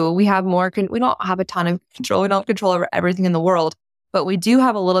do. We have more, we don't have a ton of control. We don't have control over everything in the world. But we do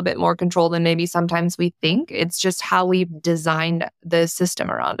have a little bit more control than maybe sometimes we think. It's just how we've designed the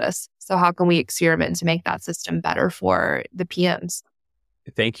system around us. So how can we experiment to make that system better for the PMs?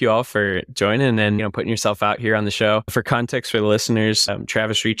 Thank you all for joining and putting yourself out here on the show. For context for the listeners,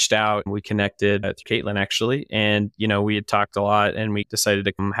 Travis reached out and we connected to Caitlin actually, and we had talked a lot and we decided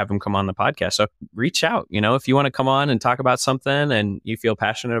to have him come on the podcast. So reach out, if you want to come on and talk about something and you feel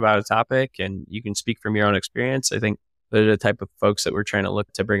passionate about a topic and you can speak from your own experience. I think they're the type of folks that we're trying to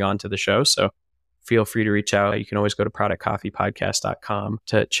look to bring onto the show. So feel free to reach out. You can always go to productcoffeepodcast.com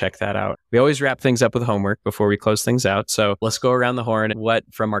to check that out. We always wrap things up with homework before we close things out. So let's go around the horn. What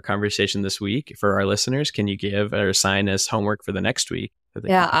from our conversation this week for our listeners can you give or assign as homework for the next week?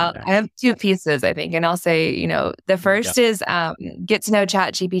 Yeah, I have two pieces, I think. And I'll say, the first is get to know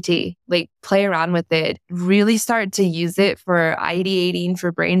ChatGPT, like play around with it, really start to use it for ideating,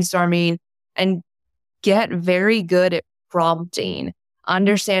 for brainstorming, and get very good at prompting.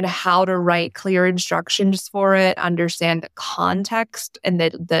 Understand how to write clear instructions for it, understand the context and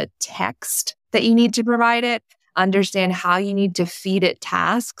the text that you need to provide it. understand how you need to feed it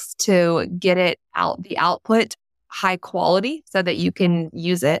tasks to get it out, the output high quality so that you can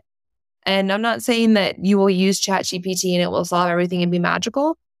use it. And I'm not saying that you will use ChatGPT and it will solve everything and be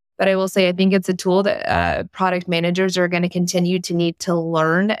magical, but I will say I think it's a tool that product managers are going to continue to need to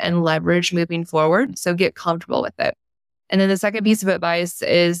learn and leverage moving forward. So get comfortable with it. And then the second piece of advice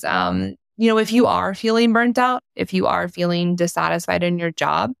is, if you are feeling burnt out, if you are feeling dissatisfied in your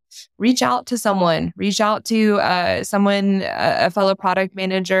job, reach out to someone, a fellow product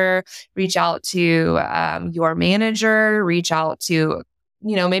manager, reach out to your manager, reach out to,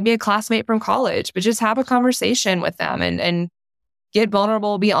 maybe a classmate from college, but just have a conversation with them and get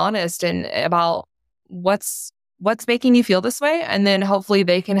vulnerable, be honest and about what's making you feel this way. And then hopefully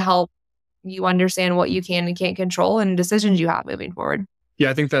they can help you understand what you can and can't control and decisions you have moving forward.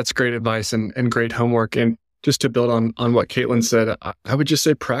 Yeah, I think that's great advice and great homework. And just to build on what Caitlin said, I would just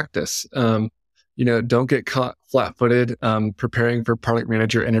say practice. Don't get caught flat-footed preparing for product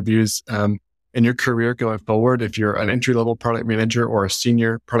manager interviews in your career going forward. If you're an entry-level product manager or a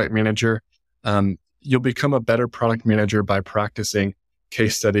senior product manager, you'll become a better product manager by practicing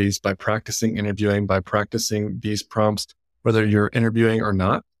case studies, by practicing interviewing, by practicing these prompts, whether you're interviewing or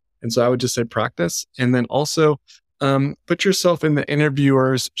not. And so I would just say practice. And then also put yourself in the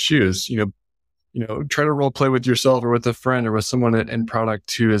interviewer's shoes. Try to role play with yourself or with a friend or with someone in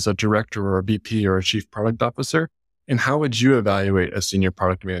product who is a director or a VP or a chief product officer. And how would you evaluate a senior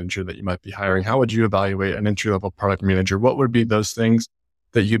product manager that you might be hiring? How would you evaluate an entry-level product manager? What would be those things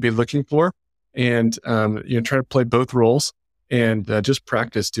that you'd be looking for? And try to play both roles and just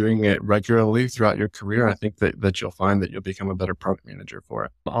practice doing it regularly throughout your career. I think that you'll find that you'll become a better product manager for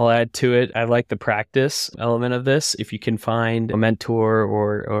it. I'll add to it. I like the practice element of this. If you can find a mentor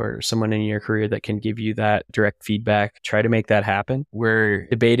or someone in your career that can give you that direct feedback, try to make that happen. We're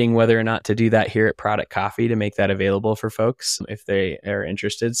debating whether or not to do that here at Product Coffee to make that available for folks if they are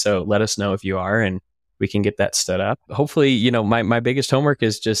interested. So let us know if you are, and we can get that stood up. Hopefully, my biggest homework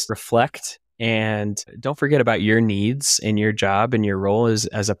is just reflect. And don't forget about your needs in your job and your role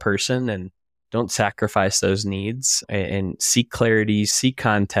as a person, and don't sacrifice those needs, and seek clarity, seek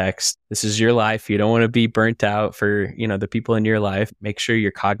context. This is your life. You don't want to be burnt out for, the people in your life. Make sure you're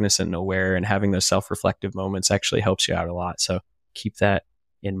cognizant and aware, and having those self-reflective moments actually helps you out a lot. So keep that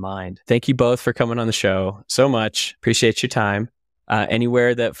in mind. Thank you both for coming on the show so much. Appreciate your time.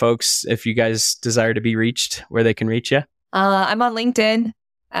 Anywhere that folks, if you guys desire to be reached, where they can reach you? I'm on LinkedIn.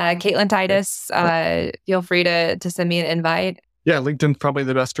 Caitlin Titus, feel free to send me an invite. Yeah, LinkedIn's probably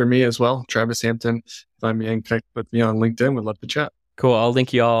the best for me as well. Travis Hampton, find me and connect with me on LinkedIn. We'd love to chat. Cool. I'll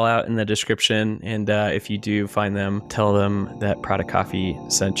link you all out in the description. And if you do find them, tell them that Product Coffee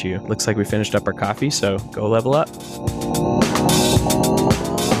sent you. Looks like we finished up our coffee, so go level up.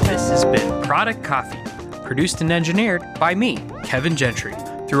 This has been Product Coffee, produced and engineered by me, Kevin Gentry.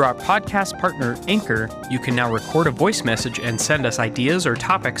 Through our podcast partner, Anchor, you can now record a voice message and send us ideas or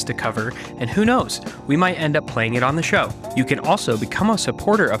topics to cover, and who knows, we might end up playing it on the show. You can also become a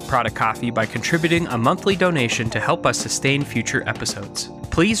supporter of Product Coffee by contributing a monthly donation to help us sustain future episodes.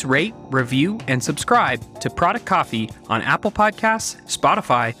 Please rate, review, and subscribe to Product Coffee on Apple Podcasts,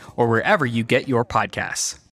 Spotify, or wherever you get your podcasts.